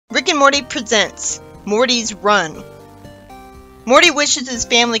Rick and Morty presents Morty's Run. Morty wishes his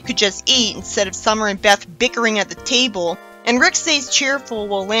family could just eat instead of Summer and Beth bickering at the table, and Rick stays cheerful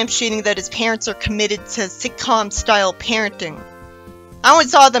while lampshading that his parents are committed to sitcom-style parenting. I always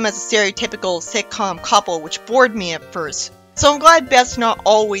saw them as a stereotypical sitcom couple, which bored me at first, so I'm glad Beth's not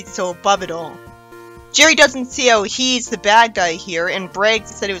always so above it all. Jerry doesn't see how he's the bad guy here and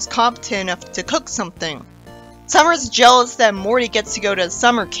brags that he was competent enough to cook something. Summer's jealous that Morty gets to go to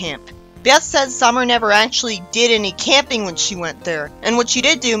summer camp. Beth says Summer never actually did any camping when she went there, and what she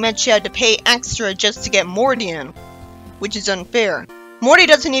did do meant she had to pay extra just to get Morty in, which is unfair. Morty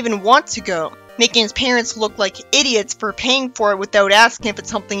doesn't even want to go, making his parents look like idiots for paying for it without asking if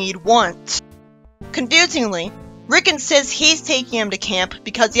it's something he'd want. Confusingly, Rick insists he's taking him to camp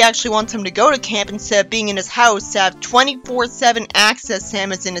because he actually wants him to go to camp instead of being in his house to have 24/7 access to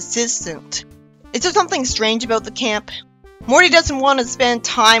him as an assistant. Is there something strange about the camp? Morty doesn't want to spend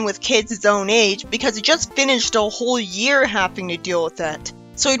time with kids his own age because he just finished a whole year having to deal with that,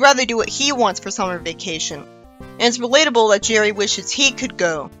 so he'd rather do what he wants for summer vacation. And it's relatable that Jerry wishes he could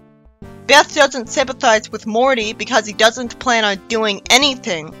go. Beth doesn't sympathize with Morty because he doesn't plan on doing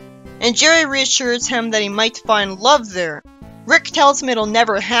anything, and Jerry reassures him that he might find love there. Rick tells him it'll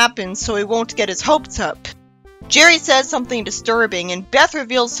never happen, so he won't get his hopes up. Jerry says something disturbing, and Beth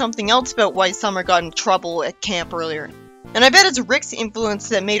reveals something else about why Summer got in trouble at camp earlier. And I bet it's Rick's influence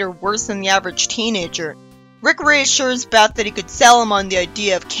that made her worse than the average teenager. Rick reassures Beth that he could sell him on the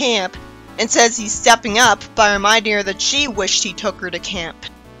idea of camp, and says he's stepping up by reminding her that she wished he took her to camp,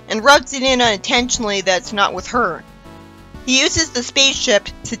 and rubs it in unintentionally that it's not with her. He uses the spaceship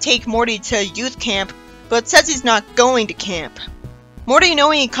to take Morty to a youth camp, but says he's not going to camp. Morty,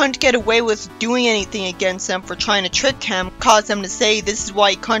 knowing he couldn't get away with doing anything against him for trying to trick him, caused him to say this is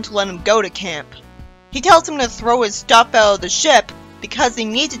why he couldn't let him go to camp. He tells him to throw his stuff out of the ship because they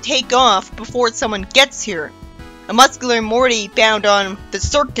need to take off before someone gets here. A muscular Morty bound on the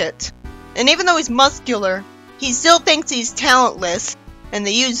circuit. And even though he's muscular, he still thinks he's talentless, and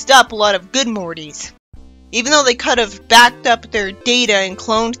they used up a lot of good Mortys. Even though they could have backed up their data and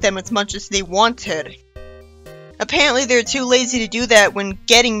cloned them as much as they wanted. Apparently they're too lazy to do that when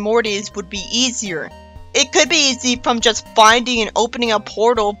getting Mortys would be easier. It could be easy from just finding and opening a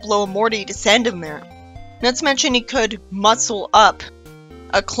portal below Morty to send him there. Not to mention he could muscle up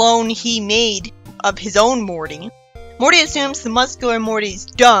a clone he made of his own Morty. Morty assumes the muscular Morty's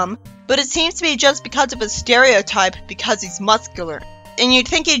dumb, but it seems to be just because of a stereotype because he's muscular. And you'd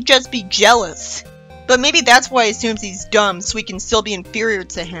think he'd just be jealous. But maybe that's why he assumes he's dumb, so he can still be inferior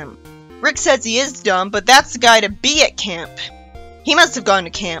to him. Rick says he is dumb, but that's the guy to be at camp. He must have gone to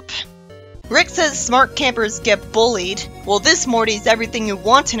camp. Rick says smart campers get bullied, well this Morty's everything you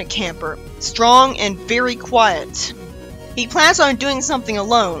want in a camper. Strong and very quiet. He plans on doing something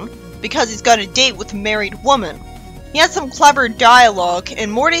alone, because he's got a date with a married woman. He has some clever dialogue,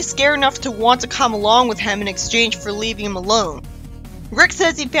 and Morty's scared enough to want to come along with him in exchange for leaving him alone. Rick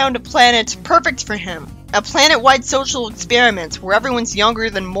says he found a planet perfect for him. A planet-wide social experiment where everyone's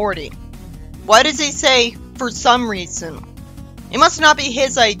younger than Morty. Why does he say, for some reason? It must not be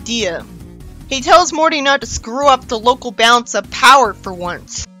his idea. He tells Morty not to screw up the local balance of power for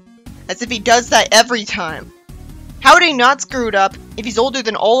once. As if he does that every time. How would he not screw it up if he's older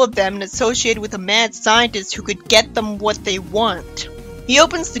than all of them and associated with a mad scientist who could get them what they want? He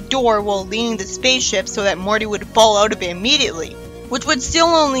opens the door while leaning the spaceship so that Morty would fall out of it immediately. Which would still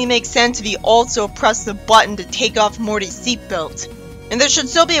only make sense if he also pressed the button to take off Morty's seatbelt. And there should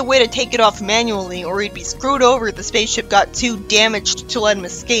still be a way to take it off manually, or he'd be screwed over if the spaceship got too damaged to let him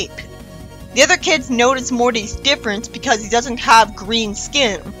escape. The other kids notice Morty's difference because he doesn't have green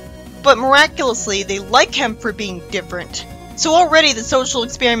skin, but miraculously they like him for being different. So already the social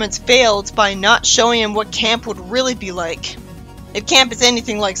experiments failed by not showing him what camp would really be like, if camp is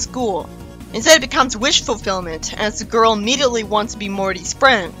anything like school. Instead it becomes wish fulfillment, as the girl immediately wants to be Morty's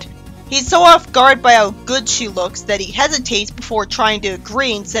friend. He's so off guard by how good she looks that he hesitates before trying to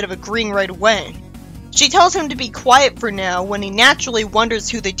agree instead of agreeing right away. She tells him to be quiet for now when he naturally wonders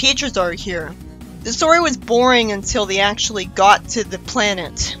who the teachers are here. The story was boring until they actually got to the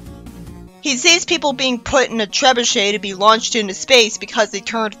planet. He sees people being put in a trebuchet to be launched into space because they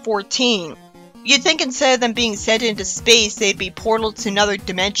turned 14. You'd think instead of them being sent into space, they'd be portaled to another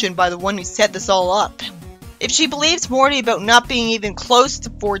dimension by the one who set this all up. If she believes Morty about not being even close to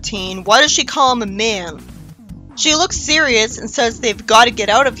 14, why does she call him a man? She looks serious and says they've got to get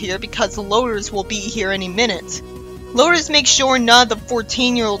out of here because the loaders will be here any minute. Loaders make sure none of the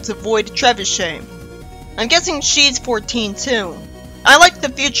 14-year-olds avoid trebuchet. I'm guessing she's 14 too. I liked the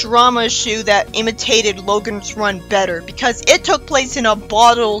Futurama issue that imitated Logan's Run better because it took place in a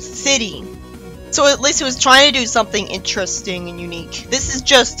bottle city. So at least it was trying to do something interesting and unique. This is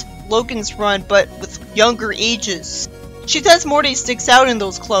just Logan's Run but with younger ages. She says Morty sticks out in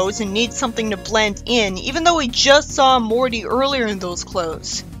those clothes and needs something to blend in, even though we just saw Morty earlier in those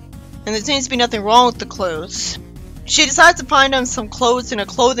clothes. And there seems to be nothing wrong with the clothes. She decides to find him some clothes in a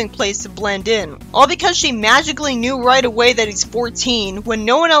clothing place to blend in, all because she magically knew right away that he's 14 when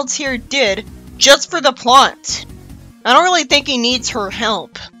no one else here did, just for the plot. I don't really think he needs her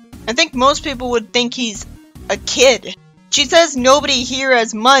help. I think most people would think he's a kid. She says nobody here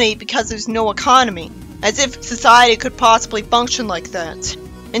has money because there's no economy, as if society could possibly function like that,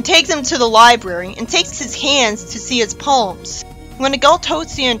 and takes him to the library and takes his hands to see his palms. When a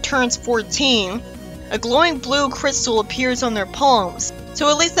Galtosian turns 14, a glowing blue crystal appears on their palms, so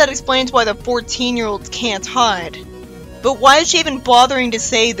at least that explains why the 14-year-olds can't hide. But why is she even bothering to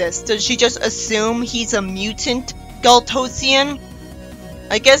say this? Does she just assume he's a mutant Galtosian?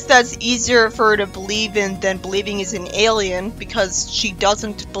 I guess that's easier for her to believe in than believing he's an alien, because she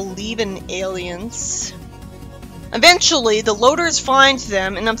doesn't believe in aliens. Eventually, the loaders find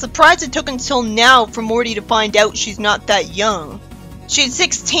them, and I'm surprised it took until now for Morty to find out she's not that young. She's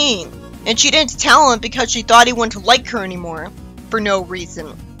 16. And she didn't tell him because she thought he wouldn't like her anymore, for no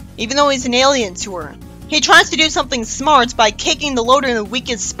reason, even though he's an alien to her. He tries to do something smart by kicking the loader in the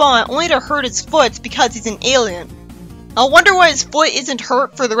weakest spot only to hurt his foot because he's an alien. I'll wonder why his foot isn't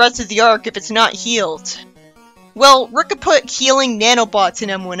hurt for the rest of the arc if it's not healed. Well, Rick could put healing nanobots in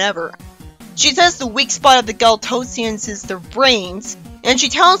him whenever. She says the weak spot of the Galtosians is their brains, and she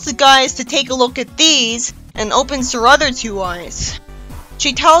tells the guys to take a look at these and opens her other two eyes.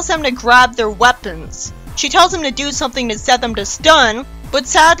 She tells them to grab their weapons. She tells them to do something to set them to stun, but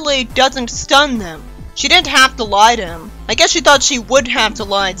sadly doesn't stun them. She didn't have to lie to him. I guess she thought she would have to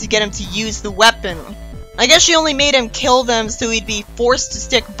lie to get him to use the weapon. I guess she only made him kill them so he'd be forced to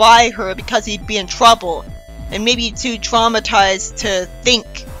stick by her because he'd be in trouble, and maybe too traumatized to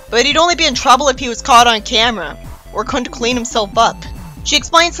think. But he'd only be in trouble if he was caught on camera, or couldn't clean himself up. She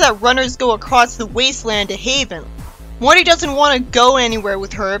explains that runners go across the wasteland to Haven. Morty doesn't want to go anywhere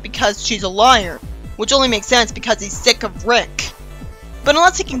with her because she's a liar, which only makes sense because he's sick of Rick. But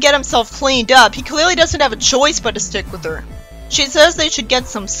unless he can get himself cleaned up, he clearly doesn't have a choice but to stick with her. She says they should get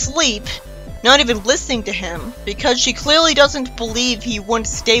some sleep, not even listening to him, because she clearly doesn't believe he wouldn't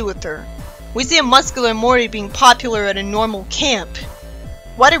stay with her. We see a muscular Morty being popular at a normal camp.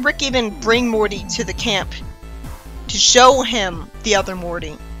 Why did Rick even bring Morty to the camp? To show him the other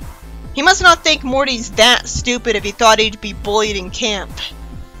Morty. He must not think Morty's that stupid if he thought he'd be bullied in camp.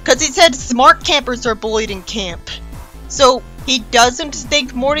 Cause he said smart campers are bullied in camp. So he doesn't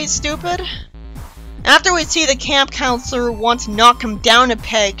think Morty's stupid? After we see the camp counselor want to knock him down a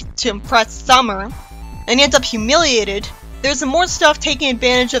peg to impress Summer, and he ends up humiliated, there's some more stuff taking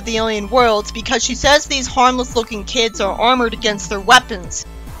advantage of the alien world because she says these harmless looking kids are armored against their weapons.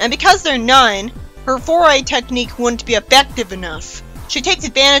 And because they're 9, her 4-eye technique wouldn't be effective enough. She takes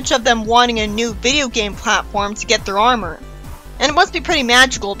advantage of them wanting a new video game platform to get their armor. And it must be pretty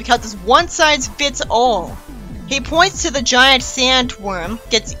magical because it's one size fits all. He points to the giant sandworm,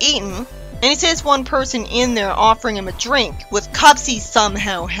 gets eaten, and he says one person in there offering him a drink with cups he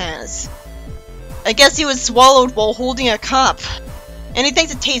somehow has. I guess he was swallowed while holding a cup. And he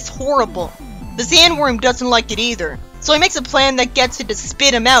thinks it tastes horrible. The sandworm doesn't like it either, so he makes a plan that gets it to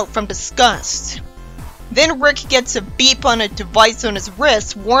spit him out from disgust. Then Rick gets a beep on a device on his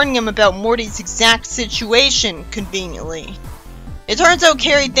wrist, warning him about Morty's exact situation, conveniently. It turns out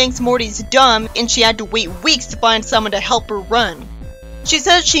Carrie thinks Morty's dumb, and she had to wait weeks to find someone to help her run. She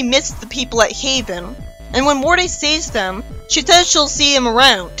says she missed the people at Haven, and when Morty sees them, she says she'll see him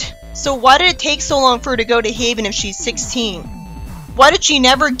around. So why did it take so long for her to go to Haven if she's 16? Why did she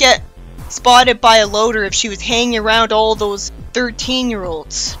never get spotted by a loader if she was hanging around all those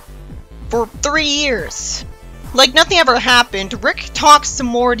 13-year-olds? For 3 years. Like nothing ever happened, Rick talks to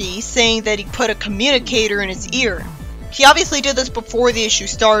Morty saying that he put a communicator in his ear. He obviously did this before the issue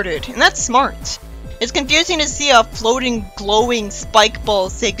started, and that's smart. It's confusing to see a floating, glowing spike ball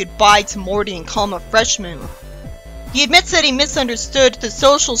say goodbye to Morty and call him a freshman. He admits that he misunderstood the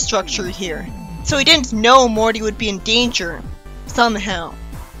social structure here, so he didn't know Morty would be in danger, somehow.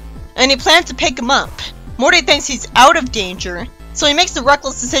 And he plans to pick him up. Morty thinks he's out of danger, so he makes the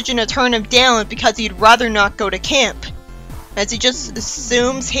reckless decision to turn him down because he'd rather not go to camp, as he just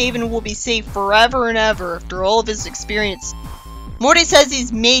assumes Haven will be safe forever and ever after all of his experience. Morty says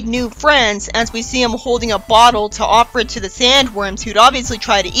he's made new friends as we see him holding a bottle to offer it to the sandworms who'd obviously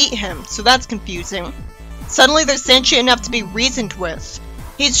try to eat him, so that's confusing. Suddenly they're sentient enough to be reasoned with.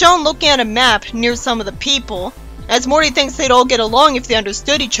 He's shown looking at a map near some of the people, as Morty thinks they'd all get along if they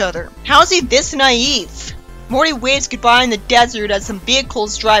understood each other. How is he this naive? Morty waves goodbye in the desert as some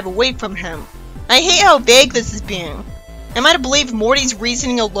vehicles drive away from him. I hate how vague this is being. Am I to believe Morty's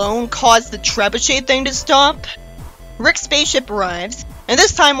reasoning alone caused the trebuchet thing to stop? Rick's spaceship arrives, and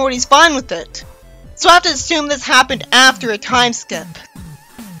this time Morty's fine with it. So I have to assume this happened after a time skip.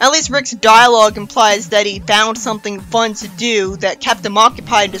 At least Rick's dialogue implies that he found something fun to do that kept him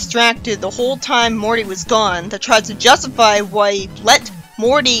occupied and distracted the whole time Morty was gone, that tries to justify why he let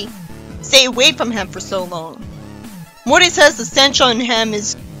Morty stay away from him for so long. Morty says the stench on him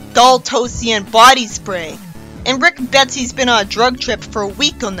is Galtosian body spray, and Rick bets he's been on a drug trip for a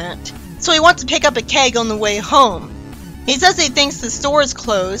week on that, so he wants to pick up a keg on the way home. He says he thinks the store is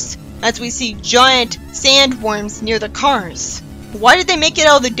closed, as we see giant sandworms near the cars. Why did they make it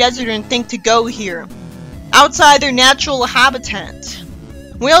out of the desert and think to go here, outside their natural habitat?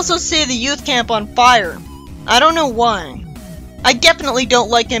 We also see the youth camp on fire. I don't know why. I definitely don't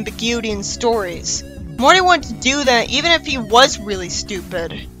like ambiguity in stories. Morty wanted to do that even if he was really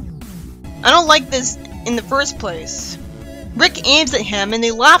stupid. I don't like this in the first place. Rick aims at him and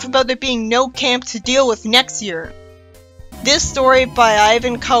they laugh about there being no camp to deal with next year. This story by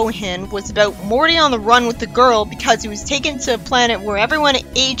Ivan Cohen was about Morty on the run with the girl because he was taken to a planet where everyone at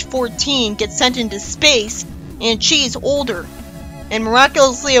age 14 gets sent into space and she's older, and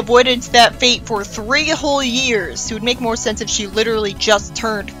miraculously avoided that fate for 3 whole years. It would make more sense if she literally just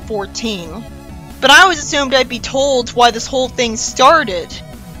turned 14. But I always assumed I'd be told why this whole thing started,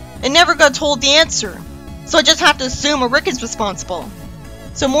 and never got told the answer, so I just have to assume Rick is responsible.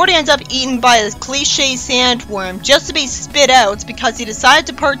 So Morty ends up eaten by a cliche sandworm just to be spit out because he decided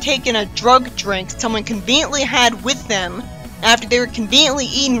to partake in a drug drink someone conveniently had with them after they were conveniently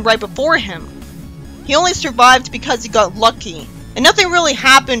eaten right before him. He only survived because he got lucky, and nothing really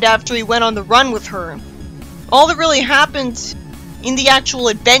happened after he went on the run with her. All that really happened in the actual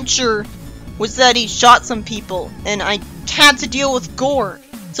adventure was that he shot some people, and I had to deal with gore.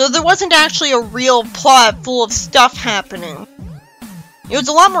 So there wasn't actually a real plot full of stuff happening. It was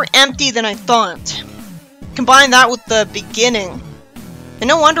a lot more empty than I thought. Combine that with the beginning, and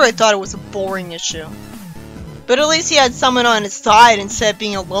no wonder I thought it was a boring issue. But at least he had someone on his side instead of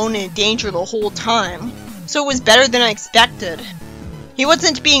being alone and in danger the whole time, so it was better than I expected. He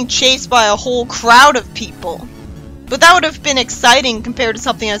wasn't being chased by a whole crowd of people, but that would have been exciting compared to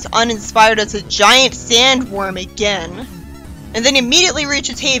something as uninspired as a giant sandworm again. And then immediately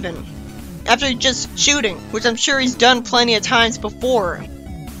reaches haven, after just shooting, which I'm sure he's done plenty of times before.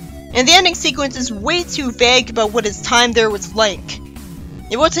 And the ending sequence is way too vague about what his time there was like.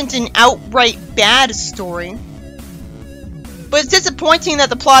 It wasn't an outright bad story, but it's disappointing that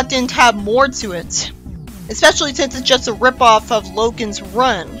the plot didn't have more to it, especially since it's just a ripoff of Logan's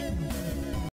Run.